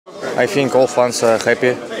I think all fans are happy,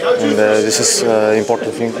 and this is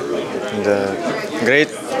important thing. And, great,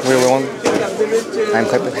 we won. I'm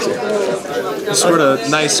happy. You scored a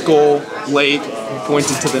nice goal late. You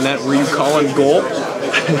pointed to the net. Were you calling goal?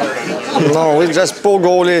 No, we just pull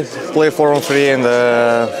goalie, play 4-on-3, and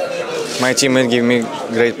my teammate give me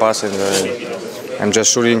great pass, and I'm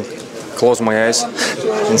just shooting, close my eyes,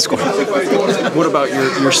 and score. What about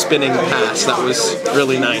your spinning pass? That was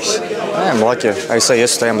really nice. I'm lucky. I say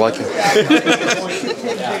yesterday I'm lucky. How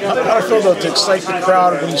did it feel though to excite the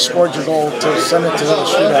crowd when you scored your goal to send it to the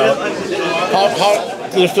shootout? How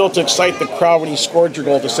did it feel to excite the crowd when you scored your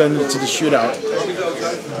goal to send it to the shootout?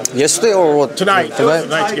 Yesterday or what? Tonight's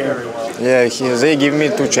game. Yeah, they give me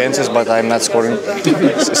 2 chances, but I'm not scoring.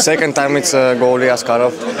 Second time it's goalie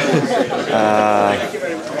Askarov.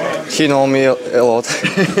 He knows me a lot.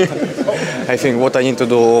 I think what I need to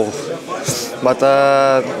do. But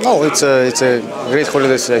no, it's a great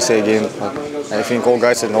holiday, I say again. I think all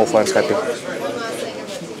guys and all fans happy.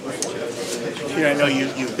 Here, I know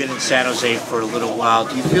you've been in San Jose for a little while.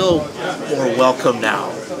 Do you feel more welcome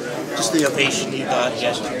now? Just the ovation you got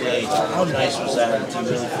yesterday. How nice was that? Do you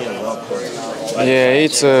really feel welcome? Yeah,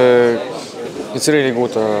 it's really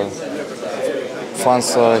good.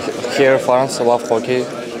 Fans here, fans love hockey,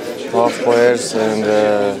 love players, and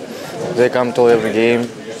they come to every game,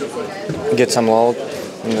 get some loud.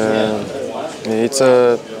 And,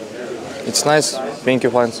 it's nice. Thank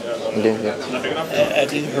you, fans. Again, yeah.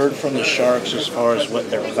 Have you heard from the Sharks as far as what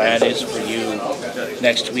their plan is for you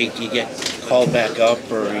next week? Do you get called back up,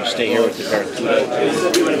 or you stay here with the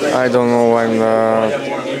Barracuda? I don't know.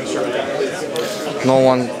 No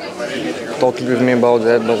one talking with me about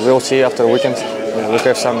that, but we'll see after weekend. We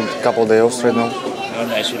have some couple days off right now. How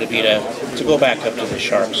nice would it be to go back up to the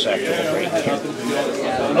Sharks after the break here?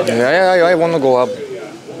 Yeah, I want to go up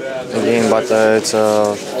again, but it's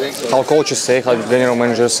how coaches say, how general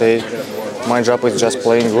managers say. My job is just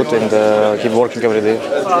playing good and keep working every day.